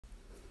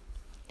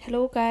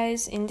Hello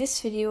guys, in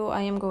this video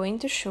I am going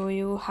to show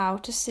you how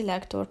to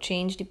select or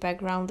change the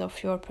background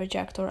of your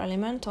project or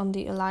element on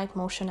the Alight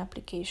Motion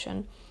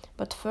application.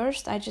 But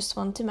first I just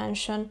want to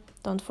mention,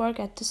 don't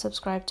forget to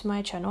subscribe to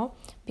my channel,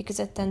 because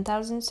at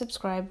 10,000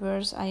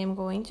 subscribers I am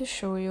going to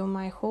show you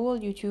my whole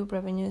YouTube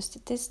revenue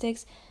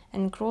statistics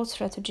and growth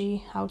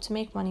strategy, how to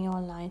make money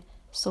online.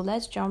 So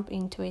let's jump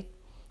into it.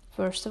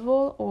 First of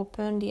all,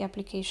 open the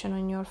application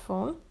on your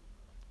phone.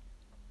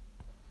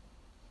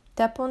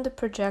 Tap on the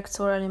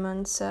projects or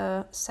elements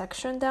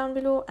section down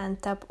below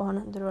and tap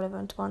on the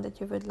relevant one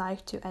that you would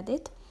like to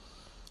edit.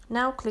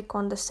 Now click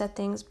on the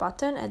settings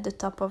button at the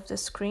top of the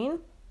screen,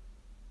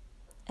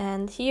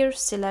 and here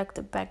select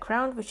the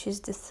background, which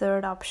is the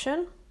third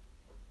option.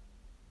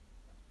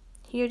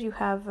 Here you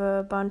have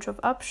a bunch of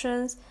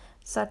options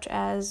such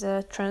as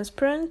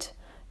transparent,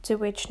 to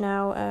which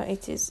now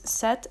it is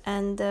set,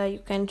 and you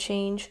can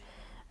change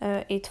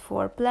it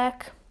for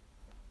black,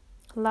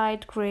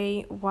 light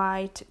gray,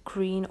 white,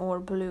 green or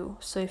blue.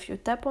 So if you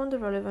tap on the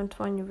relevant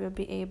one, you will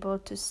be able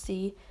to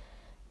see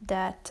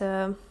that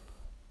the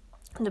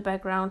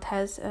background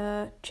has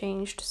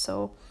changed.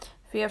 So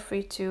feel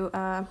free to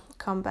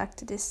come back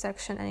to this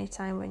section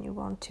anytime when you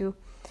want to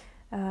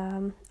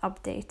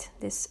update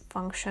this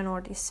function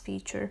or this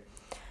feature.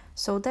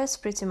 So that's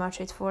pretty much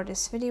it for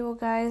this video,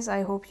 guys.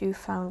 I hope you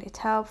found it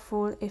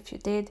helpful. If you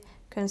did,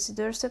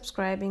 consider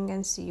subscribing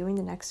and see you in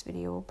the next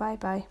video. Bye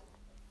bye.